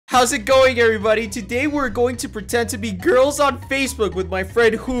How's it going, everybody? Today we're going to pretend to be girls on Facebook with my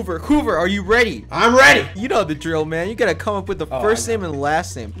friend Hoover. Hoover, are you ready? I'm ready. You know the drill, man. You gotta come up with the first name and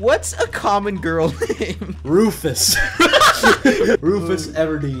last name. What's a common girl name? Rufus. Rufus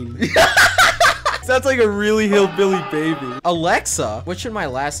Everdeen. Sounds like a really hillbilly baby. Alexa, what should my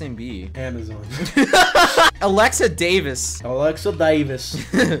last name be? Amazon. Alexa Davis. Alexa Davis.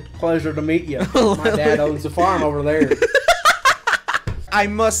 Pleasure to meet you. My dad owns a farm over there. I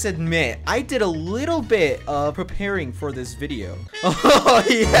must admit, I did a little bit of preparing for this video. Oh,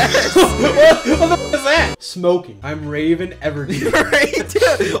 yes. What the f is that? Smoking. I'm Raven Everdeen.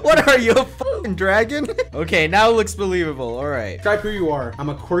 Right? What are you, a fucking dragon? Okay, now it looks believable. All right. Describe who you are. I'm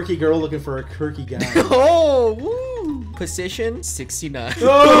a quirky girl looking for a quirky guy. Oh, woo. Position 69.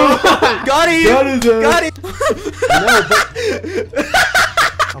 Oh. Got him. Got him. No, but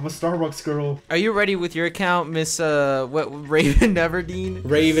I'm a Starbucks girl. Are you ready with your account, Miss Raven Everdeen?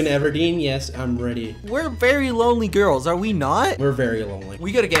 Raven Everdeen, yes, I'm ready. We're very lonely girls, are we not? We're very lonely.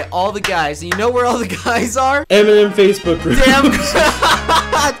 We gotta get all the guys, and you know where all the guys are? Eminem Facebook group. Damn,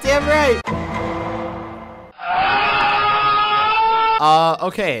 damn right.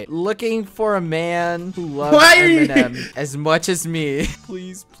 Okay, looking for a man who loves Eminem as much as me.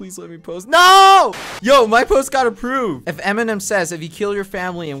 Please let me post. No! Yo, my post got approved. If Eminem says, if you kill your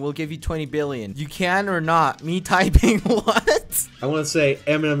family and we'll give you 20 billion, you can or not? Me typing what? I want to say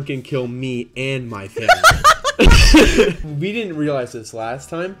Eminem can kill me and my family. We didn't realize this last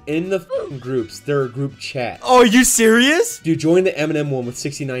time. In the groups, there are group chats. Oh, are you serious? Dude, join the Eminem one with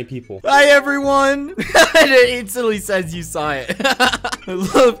 69 people. Hi, everyone. And it instantly says you saw it. I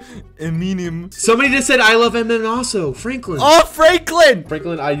love Eminem. Somebody just said I love Eminem also. Franklin. Oh, Franklin.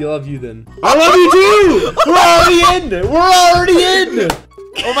 Franklin, I love you then. I love you too. We're already in. We're already in.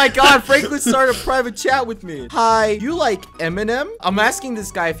 Oh my god, Franklin started a private chat with me. Hi, you like Eminem? I'm asking this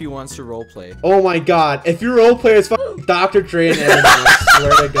guy if he wants to roleplay. Oh my god, if your roleplay is Dr. Dre and Eminem, I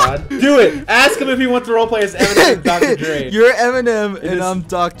swear to god. Do it. Ask him if he wants to roleplay as Eminem and Dr. Dre. You're Eminem and I'm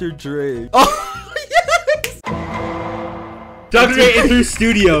Dr. Dre. Oh, yes! Dr. Dre, enter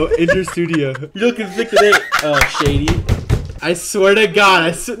studio. Enter studio. You're looking thick today, Shady. I swear to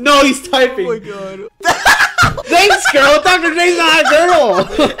god, no, he's typing. Oh my god. Thanks, girl. Dr. Dre's not a girl.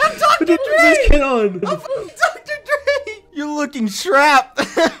 I'm Dr. Dre. Get on. I'm Dr. Dre. You're looking strapped.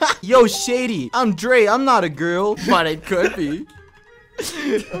 Yo, Shady. I'm Dre. I'm not a girl, but it could be.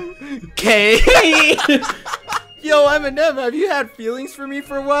 Okay. Yo, Eminem, have you had feelings for me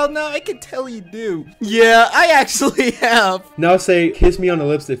for a while now? I can tell you do. Yeah, I actually have. Now say, kiss me on the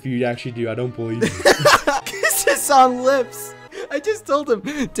lips if you actually do. I don't believe you. Kisses on lips. I just told him,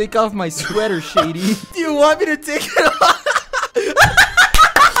 take off my sweater, Shady. Do you want me to take it off?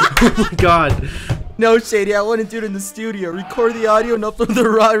 Oh my god. No, Shady, I want to do it in the studio. Record the audio and upload the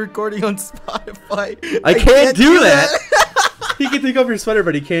raw recording on Spotify. I can't do that. He can take off your sweater,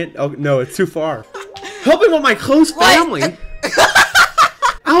 but he can't. Oh, no, it's too far. Help him with my close family.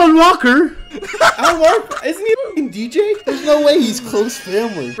 Alan Walker. Alan Walker? Isn't he a fucking DJ? There's no way he's close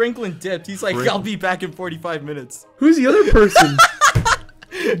family. Franklin dipped. He's like, I'll be back in 45 minutes. Who's the other person?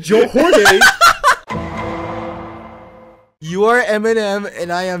 Joe Jorge. You are Eminem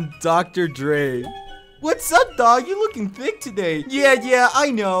and I am Dr. Dre. What's up, dog? You looking thick today. Yeah, I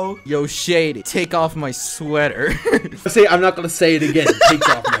know. Yo, Shady, take off my sweater. I'm not gonna say it again. Take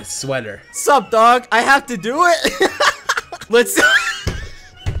off my sweater. Sup, dog? I have to do it.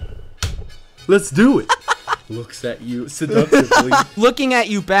 Let's do it. Looks at you seductively. Looking at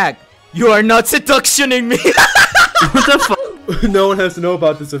you back. You are not seductioning me. What the fuck? No one has to know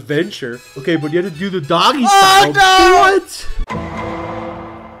about this adventure. Okay, but you have to do the doggy style. Oh, no!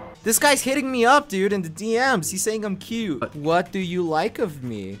 What? This guy's hitting me up, dude, in the DMs. He's saying I'm cute. What do you like of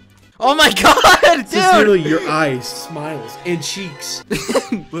me? Oh my god, dude! Sincerely, your eyes, smiles, and cheeks.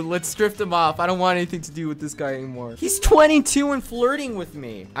 Let's drift him off. I don't want anything to do with this guy anymore. He's 22 and flirting with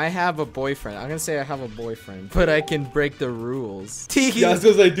me. I have a boyfriend. I'm gonna say I have a boyfriend, but I can break the rules. Yeah,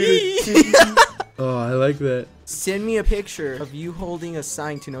 because I do it. Oh, I like that. Send me a picture of you holding a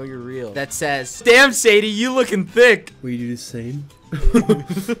sign to know you're real that says, damn, Sadie, you looking thick. Will you do the same?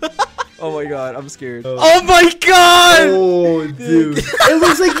 Oh my god, I'm scared. Oh my god! Oh, dude. It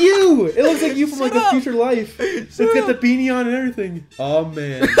looks like you! It looks like you from like a future life. It's got the beanie on and everything. Oh,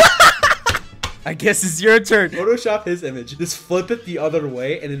 man. I guess it's your turn. Photoshop his image. Just flip it the other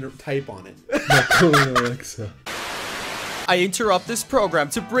way and then type on it. Alexa. I interrupt this program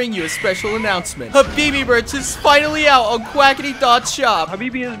to bring you a special announcement. Habibi merch is finally out on Quackity.shop.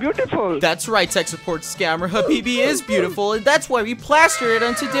 Habibi is beautiful. That's right, tech support scammer. Habibi is beautiful, and that's why we plaster it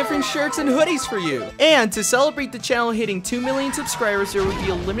onto different shirts and hoodies for you. And to celebrate the channel hitting 2 million subscribers, there will be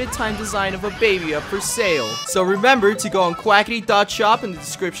a limited time design of a baby up for sale. So remember to go on Quackity.shop in the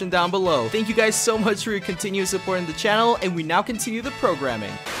description down below. Thank you guys so much for your continued support in the channel, and we now continue the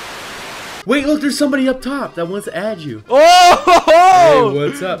programming. Wait, look, there's somebody up top that wants to add you. Oh! Hey,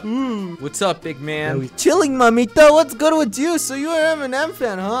 what's up? What's up, big man? Chilling, mamita. What's good with you? So you're an Eminem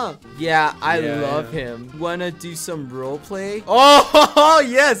fan, huh? Yeah, I love him. Wanna do some roleplay? Oh,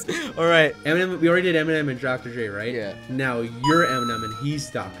 yes. All right. Eminem, we already did Eminem and Dr. Dre, right? Yeah. Now you're Eminem and he's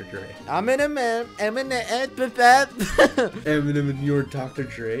Dr. Dre. I'm Eminem. Eminem and you're Dr.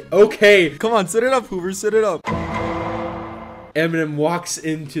 Dre. Okay. Come on, set it up, Hoover. Set it up. Eminem walks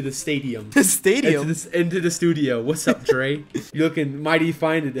into the stadium. The stadium? Into the studio. What's up, Dre? You're looking mighty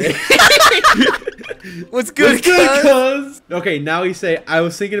fine today. What's good, cuz? Okay, now he say, I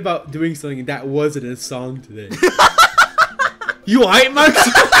was thinking about doing something that wasn't a song today. You hype, Max?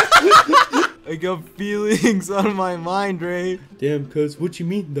 I got feelings on my mind, Dre. Damn, cuz, what you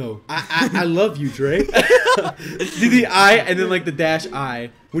mean, though? I love you, Dre. Do the I and then like the dash I.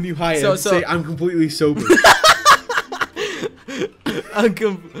 When you hi, say, I'm completely sober.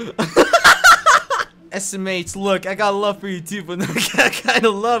 Estimates, look, I got love for you too, but not that kind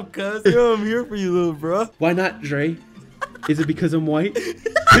of love, cuz. Yo, I'm here for you, little bro. Why not, Dre? Is it because I'm white?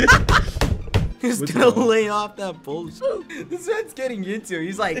 He's gonna lay off that bullshit. This man's getting into it.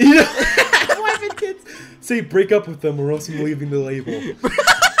 He's like, wife and kids. Say break up with them or else I'm leaving the label.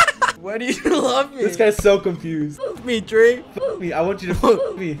 Why do you love me? This guy's so confused. Fuck me, Dre. Fuck me. I want you to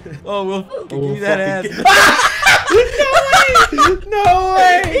fuck me. Oh, well, give me that ass. No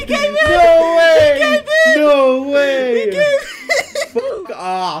way! He gave it! No way! He gave it! No way! He gave it! Fuck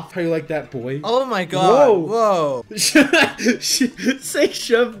off! How you like that, boy? Oh my god! Whoa! Say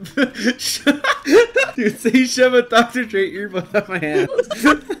shove, dude. Say shove a Dr. Dre earbud up my hand.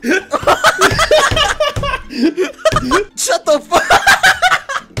 Shut the fuck!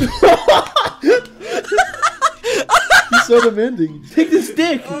 You're so demanding. Take this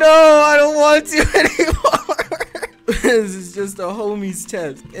dick. No, I don't want to anymore. This is just a homie's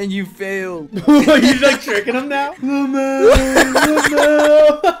test, and you failed. You're like tricking him now?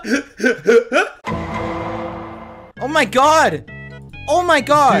 Oh my god! Oh my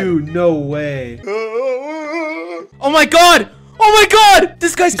god! Dude, no way. Oh my god! Oh my god!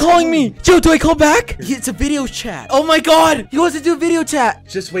 This guy's calling me! Yo, do I call back? It's a video chat. Oh my god! He wants to do a video chat.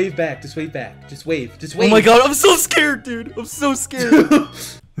 Just wave back. Just wave back. Just wave. Just wave. Oh my god, I'm so scared, dude. I'm so scared.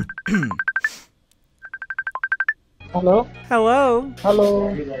 Hello? Hello.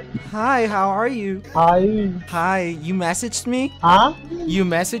 Hello. Hi, how are you? Hi. Hi, you messaged me? Huh? You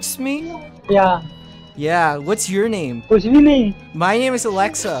messaged me? Yeah. Yeah, what's your name? कुछ भी नहीं. My name is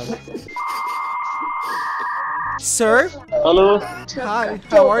Alexa. Sir? Hello. Hi,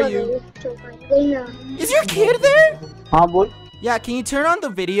 how are you? Is your kid there? हाँ बोल. Yeah, can you turn on the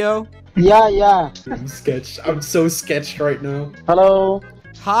video? Yeah. I'm sketched. I'm so sketched right now. Hello.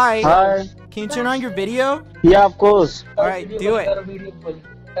 Hi. Hi. Can you turn on your video? Yeah, of course. Alright, do it.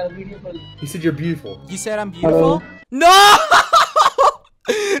 He said you're beautiful. You said I'm beautiful? No!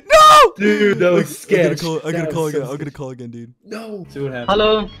 No! Dude, that was sketch. I'm gonna call again, dude. No. See what happens.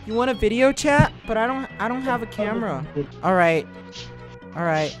 Hello. You want a video chat? But I don't have a camera. Alright.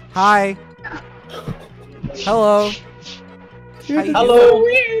 Alright. Hi. Hello. How you Hello.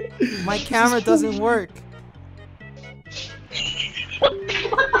 doing? My camera doesn't work.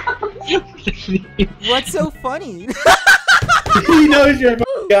 What's so funny? He knows you're a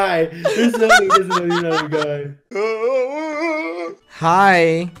guy. There's no way he doesn't know you're not a guy.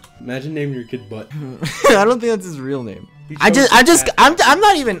 Hi. Imagine naming your kid Butt. I don't think that's his real name. I'm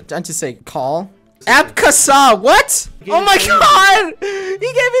not even. I just say call. Abkasa, what? Oh my god! He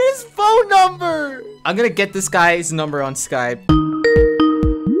gave me his phone number. I'm gonna get this guy's number on Skype.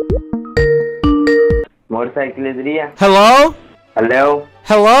 Motorcycle is Ria. Hello? Hello.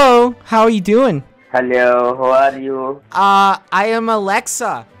 Hello? How are you doing? Hello. How are you? I am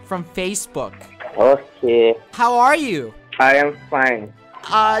Alexa from Facebook. Okay. How are you? I am fine.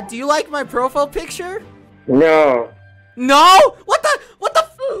 Do you like my profile picture? No. No? What the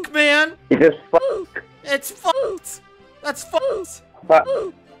fuck, man? It is fuck. It's fucked. That's fucked. Fuck.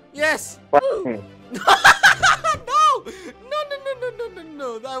 Yes. Fuck. No!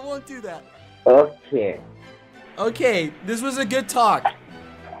 No, I won't do that. Okay. Okay, this was a good talk.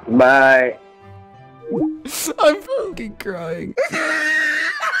 Bye. I'm fucking crying.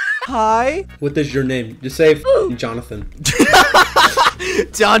 Hi. What is your name? Just say Jonathan.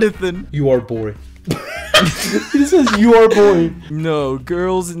 Jonathan. You are boy. He says you are boy. No,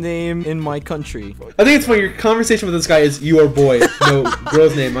 girl's name in my country. I think it's funny. Your conversation with this guy is you are boy. No,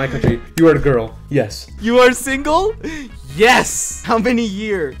 girl's name, my country. You are a girl. Yes. You are single? Yes. How many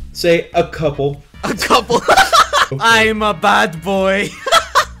years? Say a couple. A couple. Okay. I'm a bad boy.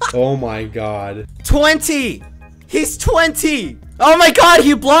 Oh my god. 20. He's 20. Oh my god,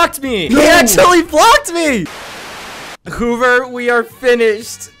 he blocked me. No. He actually blocked me. Hoover, we are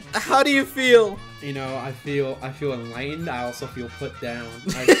finished. How do you feel? You know, I feel enlightened. I also feel put down.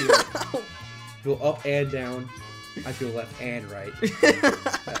 I feel up and down. I feel left and right.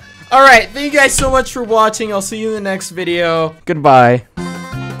 Alright, thank you guys so much for watching. I'll see you in the next video. Goodbye.